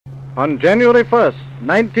On January 1st,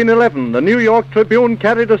 1911, the New York Tribune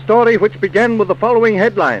carried a story which began with the following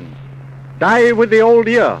headlines. Die with the old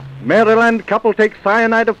year. Maryland couple takes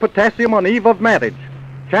cyanide of potassium on eve of marriage.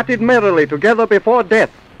 Chatted merrily together before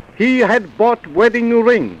death. He had bought wedding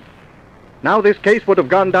ring. Now this case would have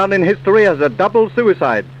gone down in history as a double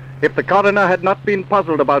suicide if the coroner had not been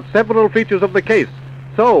puzzled about several features of the case.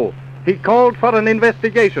 So, he called for an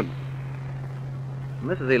investigation.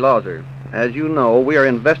 Mrs. Elauser, as you know, we are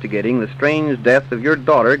investigating the strange death of your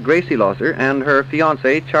daughter, Gracie Elauser, and her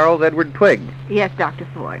fiancé, Charles Edward Twigg. Yes, Dr.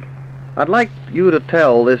 Ford. I'd like you to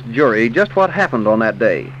tell this jury just what happened on that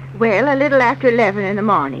day. Well, a little after 11 in the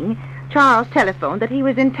morning, Charles telephoned that he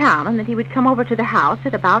was in town and that he would come over to the house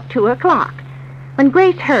at about 2 o'clock. When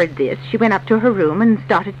Grace heard this, she went up to her room and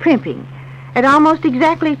started primping. At almost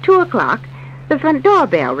exactly 2 o'clock, the front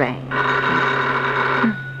doorbell rang.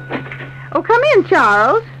 Oh, come in,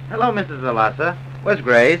 Charles. Hello, Mrs. Elauser. Where's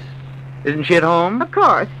Grace? Isn't she at home? Of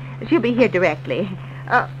course. She'll be here directly.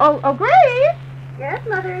 Grace? Yes,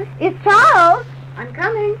 Mother. It's Charles. I'm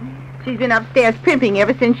coming. She's been upstairs primping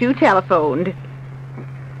ever since you telephoned.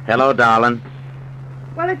 Hello, darling.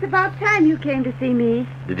 Well, it's about time you came to see me.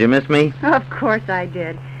 Did you miss me? Of course I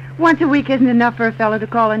did. Once a week isn't enough for a fellow to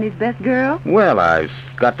call on his best girl. Well, I've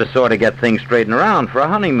got to sort of get things straightened around for a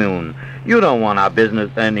honeymoon. You don't want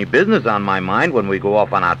any business on my mind when we go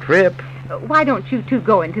off on our trip. Why don't you two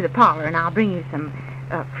go into the parlor and I'll bring you some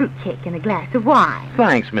fruitcake and a glass of wine.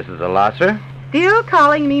 Thanks, Mrs. Elauser. Still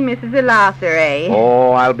calling me Mrs. Elauser, eh?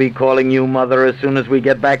 Oh, I'll be calling you Mother as soon as we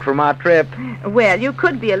get back from our trip. Well, you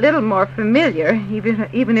could be a little more familiar,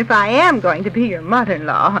 even if I am going to be your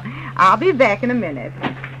mother-in-law. I'll be back in a minute.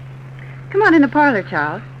 Come on in the parlor,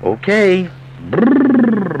 Charles. Okay.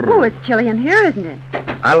 Oh, it's chilly in here, isn't it?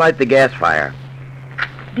 I light the gas fire.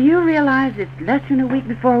 Do you realize it's less than a week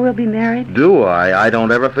before we'll be married? Do I? I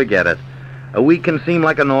don't ever forget it. A week can seem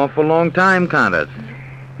like an awful long time, can't it?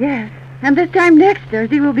 Yes. And this time next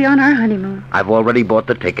Thursday, we'll be on our honeymoon. I've already bought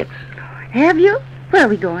the tickets. Have you? Where are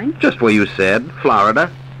we going? Just where you said,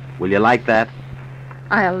 Florida. Will you like that?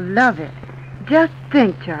 I'll love it. Just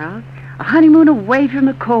think, Charles. A honeymoon away from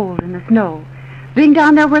the cold and the snow. Being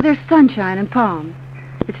down there where there's sunshine and palms.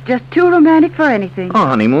 It's just too romantic for anything. A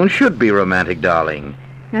honeymoon should be romantic, darling.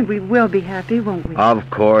 And we will be happy, won't we? Of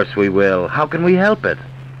course we will. How can we help it?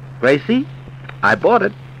 Gracie, I bought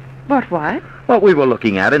it. But what? What we were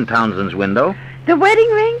looking at in Townsend's window. The wedding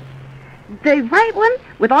ring? The white one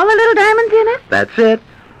with all the little diamonds in it? That's it.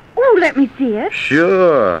 Oh, let me see it.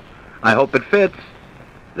 Sure. I hope it fits.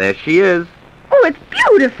 There she is. Oh, it's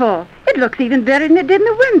beautiful. It looks even better than it did in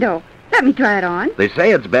the window. Let me try it on. They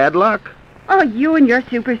say it's bad luck. Oh, you and your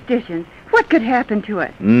superstitions. What could happen to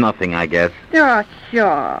it? Nothing, I guess. Oh,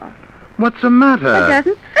 sure. What's the matter? It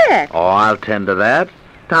doesn't fit. Oh, I'll tend to that.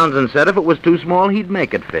 Townsend said if it was too small, he'd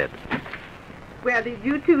make it fit. Well, did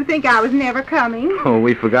you two think I was never coming? Oh,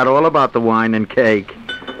 we forgot all about the wine and cake.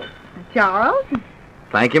 Charles?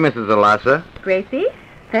 Thank you, Mrs. Elauser. Gracie?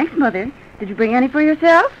 Thanks, Mother. Did you bring any for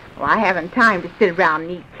yourself? Oh, I haven't time to sit around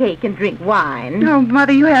and eat cake and drink wine. No,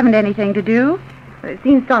 Mother, you haven't anything to do. Well, it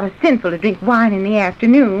seems sort of sinful to drink wine in the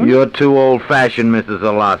afternoon. You're too old-fashioned, Mrs.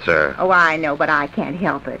 Elauser. Oh, I know, but I can't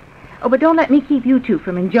help it. Oh, but don't let me keep you two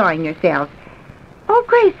from enjoying yourselves. Oh,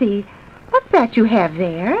 Gracie, what's that you have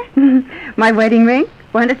there? My wedding ring.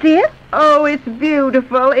 Want to see it? Oh, it's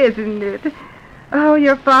beautiful, isn't it? Oh,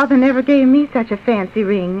 your father never gave me such a fancy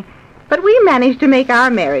ring. But we managed to make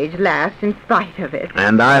our marriage last in spite of it.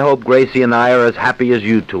 And I hope Gracie and I are as happy as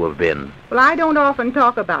you two have been. Well, I don't often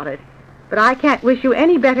talk about it, but I can't wish you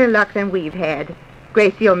any better luck than we've had.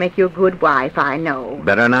 Gracie'll make you a good wife, I know.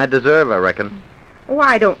 Better than I deserve, I reckon. Oh,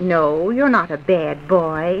 I don't know. You're not a bad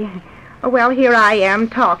boy. Oh, well, here I am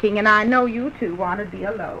talking, and I know you two want to be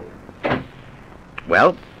alone.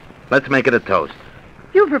 Well, let's make it a toast.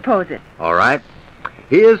 You propose it. All right.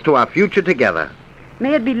 Here's to our future together.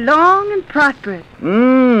 May it be long and prosperous.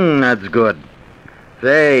 That's good.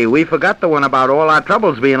 Say, we forgot the one about all our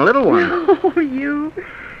troubles being little ones. Oh, you.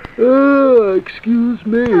 Excuse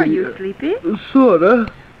me. Are you sleepy?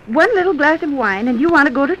 Sorta. One little glass of wine and you want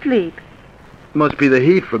to go to sleep. Must be the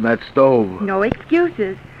heat from that stove. No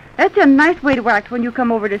excuses. That's a nice way to act when you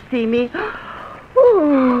come over to see me.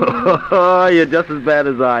 Oh, you're just as bad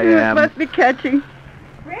as I am. Must be catching.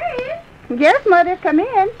 Grace? Yes, Mother, come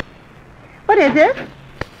in. What is it?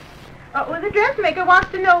 Well, the dressmaker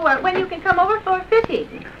wants to know when you can come over for a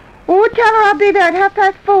fitting. Oh, tell her I'll be there at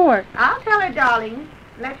 4:30. I'll tell her, darling.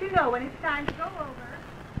 Let you know when it's time to go over.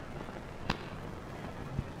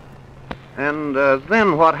 And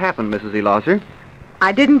then what happened, Mrs. Elauser?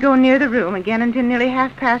 I didn't go near the room again until nearly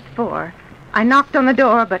 4:30. I knocked on the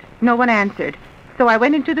door, but no one answered. So I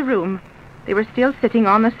went into the room. They were still sitting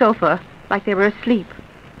on the sofa, like they were asleep.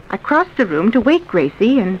 I crossed the room to wake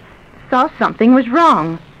Gracie and saw something was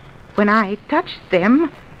wrong. When I touched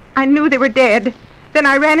them, I knew they were dead. Then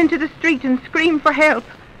I ran into the street and screamed for help.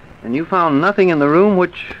 And you found nothing in the room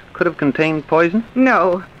which could have contained poison?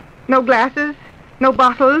 No. No glasses, no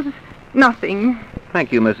bottles, nothing.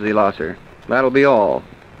 Thank you, Mrs. Elosser. That'll be all.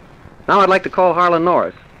 Now I'd like to call Harlan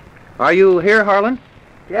Norris. Are you here, Harlan?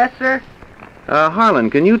 Yes, sir. Harlan,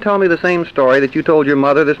 can you tell me the same story that you told your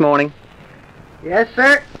mother this morning? Yes,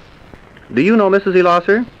 sir. Do you know Mrs.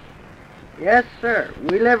 Elosser? Yes, sir.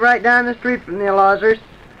 We live right down the street from the Elossers.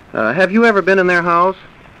 Have you ever been in their house?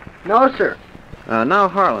 No, sir. Now,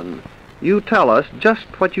 Harlan, you tell us just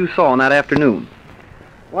what you saw on that afternoon.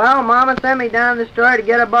 Well, Mama sent me down to the store to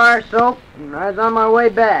get a bar of soap, and I was on my way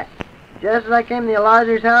back. Just as I came to the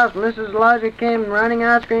Elosser's house, Mrs. Elosser came running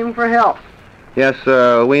out screaming for help. Yes,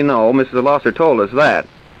 we know. Mrs. Elosser told us that.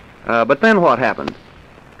 But then what happened?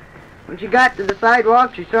 When she got to the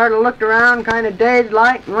sidewalk, she sort of looked around, kind of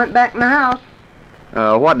dazed-like, and went back in the house.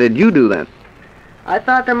 What did you do then? I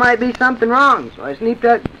thought there might be something wrong, so I sneaked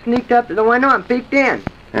up to the window and peeked in.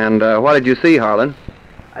 And what did you see, Harlan?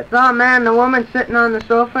 I saw a man and a woman sitting on the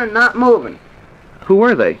sofa and not moving. Who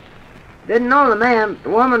were they? Didn't know the man, but the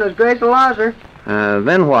woman was Grace Elosser.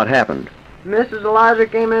 Then what happened? Mrs. Elosser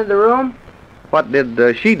came into the room. What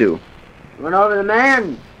did she do? Went over to the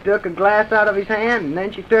man, took a glass out of his hand, and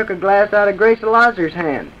then she took a glass out of Grace Elosser's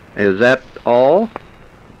hand. Is that all?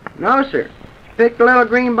 No, sir. She picked a little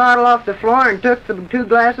green bottle off the floor and took the 2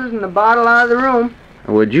 glasses and the bottle out of the room.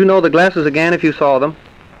 Would you know the glasses again if you saw them?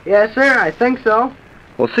 Yes, sir, I think so.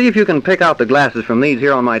 Well, see if you can pick out the glasses from these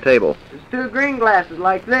here on my table. There's 2 green glasses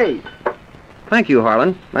like these. Thank you,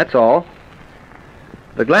 Harlan. That's all.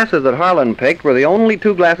 The glasses that Harlan picked were the only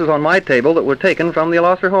 2 glasses on my table that were taken from the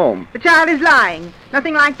Elosser home. The child is lying.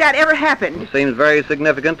 Nothing like that ever happened. It seems very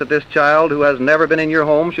significant that this child who has never been in your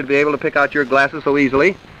home should be able to pick out your glasses so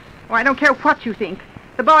easily. Oh, I don't care what you think.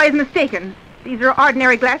 The boy is mistaken. These are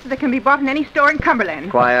ordinary glasses that can be bought in any store in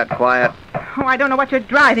Cumberland. Quiet, quiet. Oh, I don't know what you're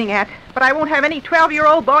driving at, but I won't have any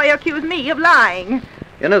 12-year-old boy accuse me of lying.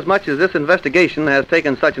 Inasmuch as this investigation has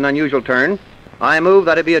taken such an unusual turn, I move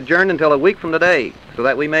that it be adjourned until a week from today, so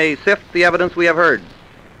that we may sift the evidence we have heard.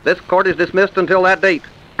 This court is dismissed until that date.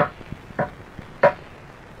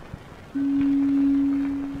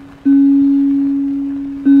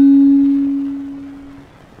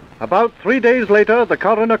 About 3 days later, the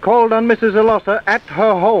coroner called on Mrs. Elosser at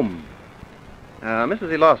her home.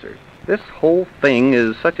 Mrs. Elosser, this whole thing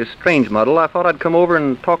is such a strange muddle, I thought I'd come over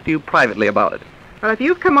and talk to you privately about it. Well, if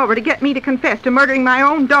you've come over to get me to confess to murdering my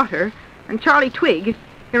own daughter and Charlie Twigg,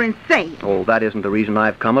 you're insane. Oh, that isn't the reason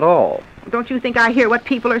I've come at all. Don't you think I hear what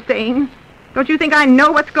people are saying? Don't you think I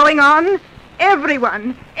know what's going on?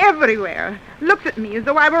 Everyone, everywhere, looks at me as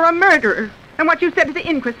though I were a murderer. And what you said at the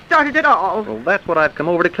inquest started it all. Well, that's what I've come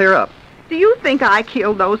over to clear up. Do you think I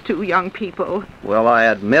killed those 2 young people? Well, I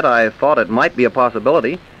admit I thought it might be a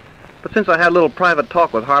possibility. But since I had a little private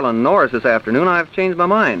talk with Harlan Norris this afternoon, I've changed my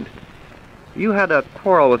mind. You had a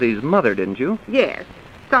quarrel with his mother, didn't you? Yes,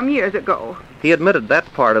 some years ago. He admitted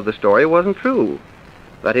that part of the story wasn't true,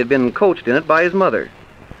 that he'd been coached in it by his mother.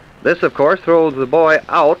 This, of course, throws the boy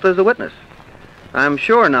out as a witness. I'm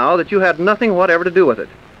sure now that you had nothing whatever to do with it,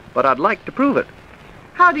 but I'd like to prove it.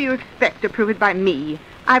 How do you expect to prove it by me?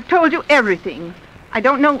 I've told you everything. I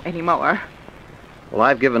don't know anymore. Well,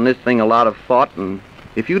 I've given this thing a lot of thought, and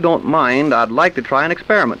if you don't mind, I'd like to try an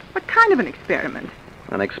experiment. What kind of an experiment?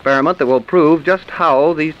 An experiment that will prove just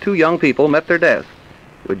how these 2 young people met their deaths.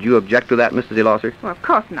 Would you object to that, Mrs. Elosser? Well, of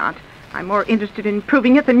course not. I'm more interested in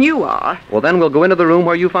proving it than you are. Well, then we'll go into the room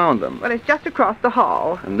where you found them. Well, it's just across the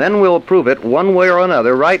hall. And then we'll prove it one way or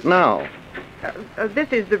another right now.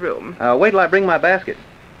 This is the room. Wait till I bring my basket.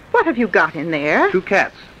 What have you got in there? 2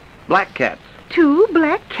 cats. Black cats. 2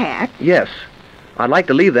 black cats? Yes. I'd like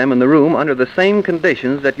to leave them in the room under the same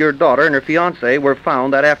conditions that your daughter and her fiancé were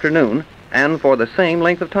found that afternoon, and for the same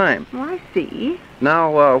length of time. Oh, I see.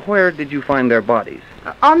 Now, where did you find their bodies?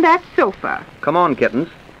 On that sofa. Come on, kittens.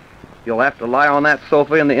 You'll have to lie on that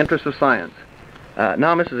sofa in the interest of science.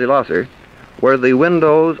 Now, Mrs. Elosser, were the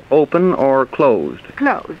windows open or closed?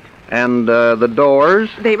 Closed. And the doors?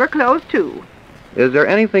 They were closed, too. Is there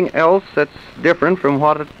anything else that's different from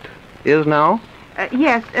what it is now?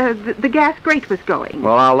 Yes, the gas grate was going.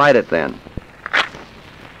 Well, I'll light it then.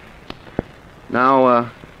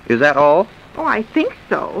 Now, is that all? Oh, I think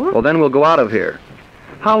so. Well, then we'll go out of here.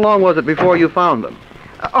 How long was it before you found them?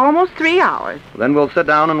 Almost 3 hours. Then we'll sit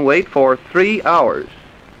down and wait for 3 hours.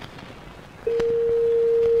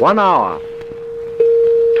 1 hour.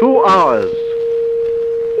 2 hours.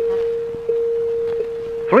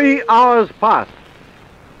 3 hours pass.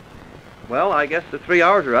 Well, I guess the 3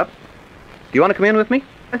 hours are up. Do you want to come in with me?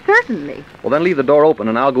 Certainly. Well, then leave the door open,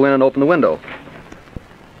 and I'll go in and open the window.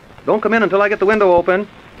 Don't come in until I get the window open.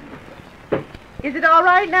 Is it all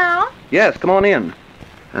right now? Yes, come on in.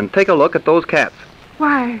 And take a look at those cats.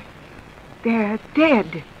 Why, they're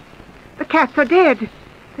dead. The cats are dead.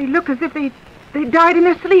 They look as if they died in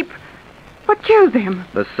their sleep. What killed them?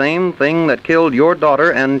 The same thing that killed your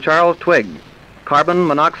daughter and Charles Twigg. Carbon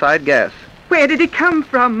monoxide gas. Where did it come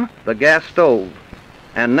from? The gas stove.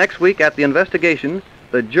 And next week at the investigation,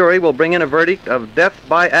 the jury will bring in a verdict of death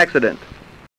by accident.